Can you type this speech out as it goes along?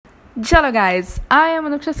Hello guys, I am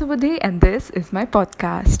Anuksha Subudhi and this is my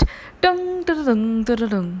podcast. Dung, dung, dung, dung,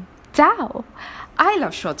 dung. Ciao! I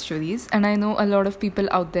love short stories and I know a lot of people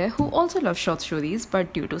out there who also love short stories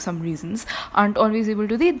but due to some reasons aren't always able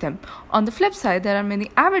to read them. On the flip side, there are many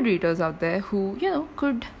avid readers out there who,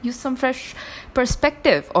 could use some fresh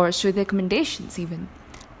perspective or story recommendations even.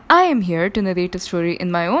 I am here to narrate a story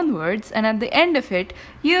in my own words, and at the end of it,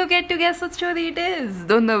 you get to guess what story it is.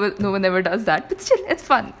 Though no one ever does that, but still, it's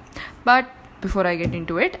fun. But before I get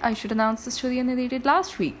into it, I should announce the story I narrated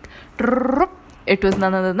last week. It was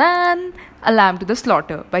none other than A Lamb to the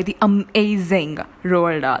Slaughter by the amazing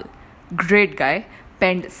Roald Dahl. Great guy,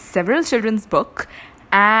 penned several children's books,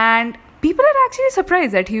 and people are actually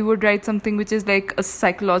surprised that he would write something which is like a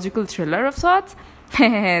psychological thriller of sorts.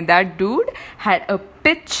 That dude had a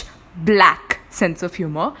pitch black sense of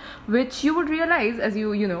humor, which you would realize as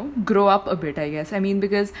you grow up a bit, I guess. I mean,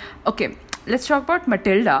 because, okay, let's talk about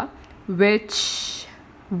Matilda, which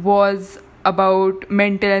was about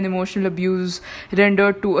mental and emotional abuse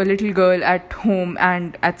rendered to a little girl at home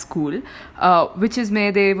and at school, which is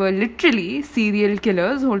where they were literally serial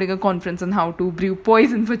killers holding a conference on how to brew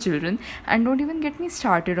poison for children. And don't even get me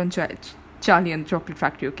started on Charlie and the Chocolate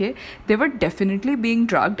Factory, okay? They were definitely being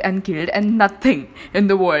drugged and killed, and nothing in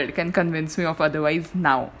the world can convince me of otherwise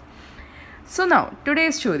now. So now,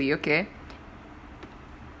 today's story, okay?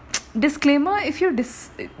 Disclaimer, if you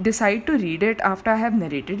decide to read it after I have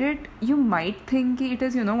narrated it, you might think it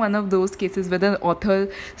is, one of those cases where the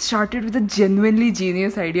author started with a genuinely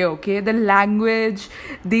genius idea, okay? The language,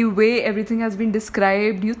 the way everything has been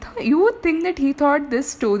described, you would think that he thought this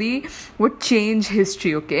story would change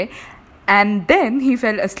history, okay? And then he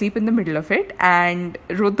fell asleep in the middle of it and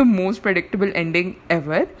wrote the most predictable ending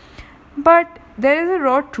ever. But there is a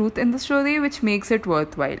raw truth in the story which makes it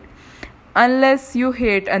worthwhile. Unless you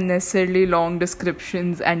hate unnecessarily long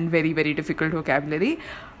descriptions and very, very difficult vocabulary,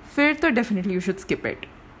 so definitely you should skip it.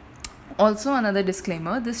 Also, another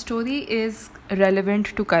disclaimer, this story is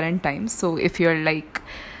relevant to current times. So if you're like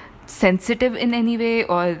sensitive in any way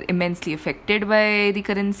or immensely affected by the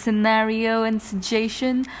current scenario and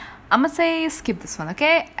situation, I'ma say skip this one,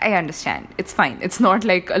 okay? I understand. It's fine. It's not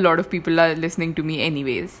like a lot of people are listening to me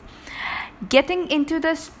anyways. Getting into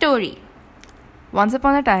the story. Once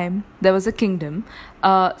upon a time, there was a kingdom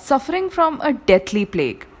suffering from a deathly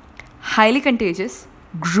plague. Highly contagious,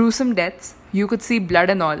 gruesome deaths. You could see blood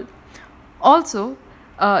and all. Also,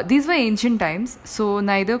 these were ancient times, so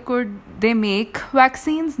neither could they make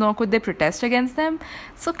vaccines nor could they protest against them.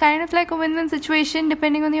 So kind of like a win-win situation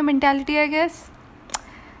depending on your mentality, I guess.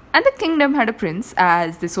 And the kingdom had a prince,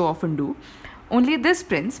 as they so often do. Only this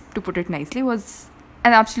prince, to put it nicely, was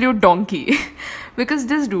an absolute donkey. Because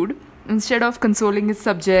this dude, instead of consoling his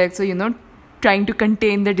subjects or, trying to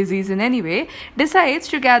contain the disease in any way, decides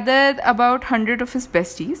to gather about 100 of his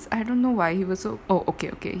besties. I don't know why he was so... Oh,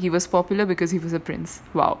 okay. He was popular because he was a prince.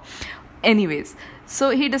 Wow. Anyways, so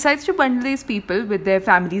he decides to bundle these people with their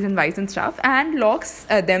families and wives and stuff and locks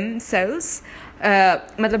himself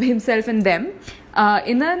and them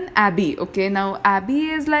in an abbey. Okay, now abbey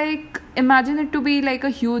is like, imagine it to be like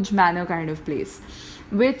a huge manor kind of place,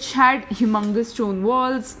 which had humongous stone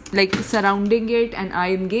walls like surrounding it and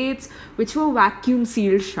iron gates which were vacuum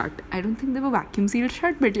sealed shut. I don't think they were vacuum sealed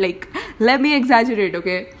shut, but like, let me exaggerate,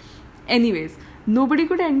 okay? Anyways, nobody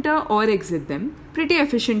could enter or exit them. Pretty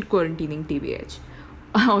efficient quarantining, TBH.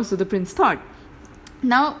 Also, the prince thought.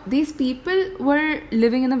 Now, these people were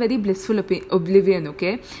living in a very blissful oblivion,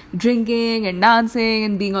 okay? Drinking and dancing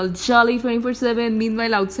and being all jolly 24/7.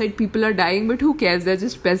 Meanwhile, outside people are dying, but who cares? They're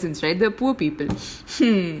just peasants, right? They're poor people.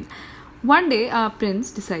 One day, our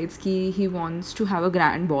prince decides he wants to have a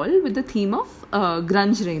grand ball with the theme of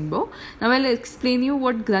grunge rainbow. Now, I'll explain you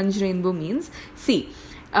what grunge rainbow means. See,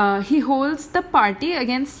 he holds the party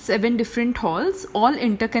against 7 different halls, all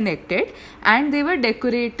interconnected, and they were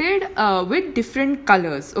decorated with different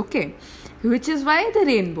colors, okay? Which is why the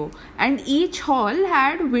rainbow. And each hall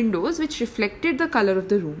had windows which reflected the color of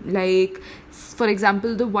the room. Like, for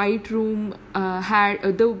example, the white room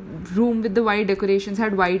had the room with the white decorations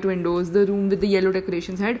had white windows. The room with the yellow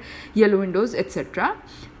decorations had yellow windows, etc.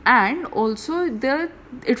 And also,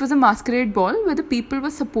 it was a masquerade ball where the people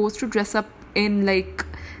were supposed to dress up in like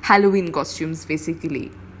Halloween costumes,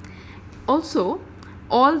 basically. Also,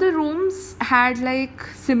 all the rooms had like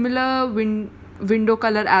similar window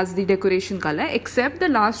color as the decoration color, except the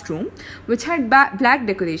last room, which had black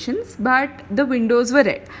decorations, but the windows were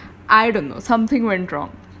red. I don't know, something went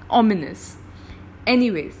wrong. Ominous.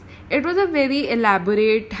 Anyways, it was a very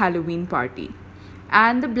elaborate Halloween party,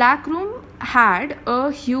 and the black room had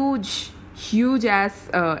a huge huge ass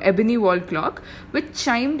ebony wall clock which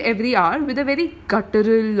chimed every hour with a very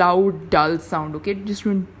guttural, loud, dull sound. Okay, it just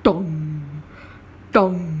went tong,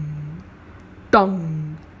 tong,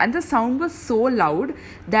 tong, and the sound was so loud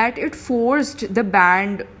that it forced the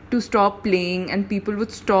band to stop playing, and people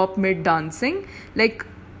would stop mid dancing, like,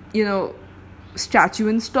 you know, statue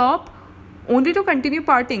and stop, only to continue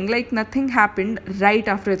partying like nothing happened right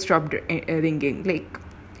after it stopped ringing. Like,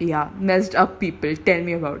 yeah, messed up people. Tell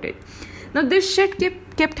me about it. Now, this shit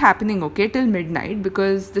kept happening, okay, till midnight,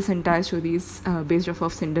 because this entire story is based off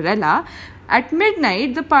of Cinderella. At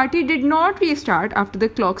midnight, the party did not restart after the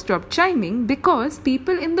clock stopped chiming because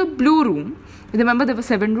people in the blue room, remember there were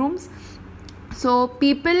 7 rooms? So,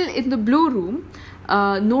 people in the blue room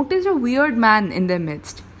noticed a weird man in their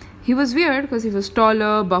midst. He was weird because he was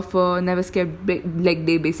taller, buffer, never skipped leg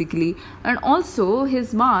day basically, and also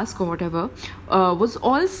his mask or whatever was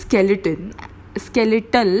all skeletal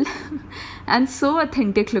and so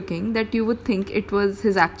authentic looking that you would think it was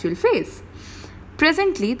his actual face.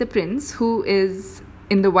 Presently, the prince, who is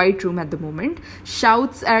in the white room at the moment,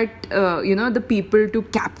 shouts at the people to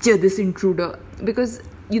capture this intruder, because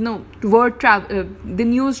the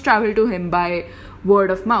news traveled to him by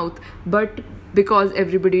word of mouth, but because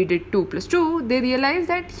everybody did 2 plus 2, they realized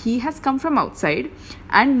that he has come from outside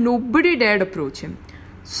and nobody dared approach him.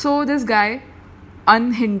 So this guy,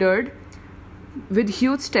 unhindered, with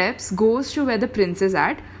huge steps, goes to where the prince is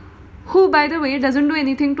at, who, by the way, doesn't do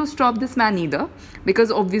anything to stop this man either,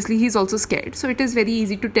 because obviously he's also scared. So it is very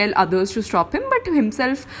easy to tell others to stop him, but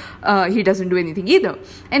himself, he doesn't do anything either.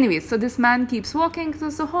 Anyways, so this man keeps walking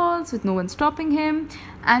through the halls with no one stopping him,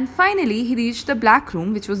 and finally he reached the black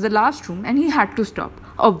room, which was the last room, and he had to stop,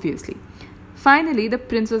 obviously. Finally, the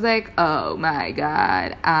prince was like, oh my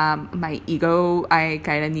god, my ego, I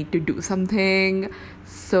kind of need to do something.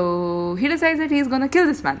 So he decides that he's gonna kill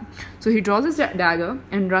this man. So he draws his dagger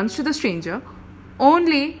and runs to the stranger,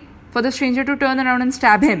 only for the stranger to turn around and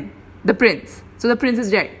stab him, the prince. So the prince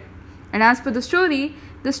is dead. And as per the story,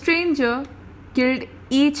 the stranger killed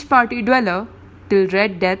each party dweller till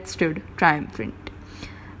Red Death stood triumphant.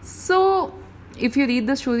 So if you read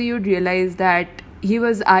the story, you'd realize that he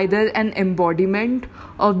was either an embodiment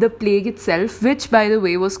of the plague itself, which by the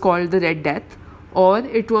way was called the Red Death, or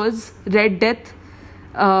it was Red Death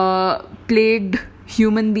plagued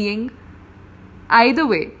human being. Either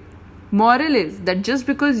way, moral is that just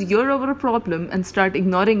because you're over a problem and start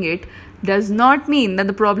ignoring it does not mean that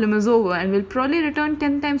the problem is over and will probably return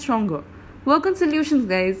 10 times stronger. Work on solutions,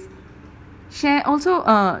 guys. Share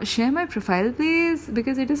my profile, please,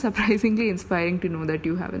 because it is surprisingly inspiring to know that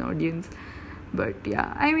you have an audience. But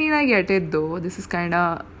yeah, I mean, I get it though. This is kind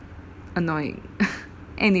of annoying.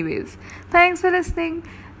 Anyways, thanks for listening.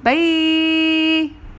 Bye.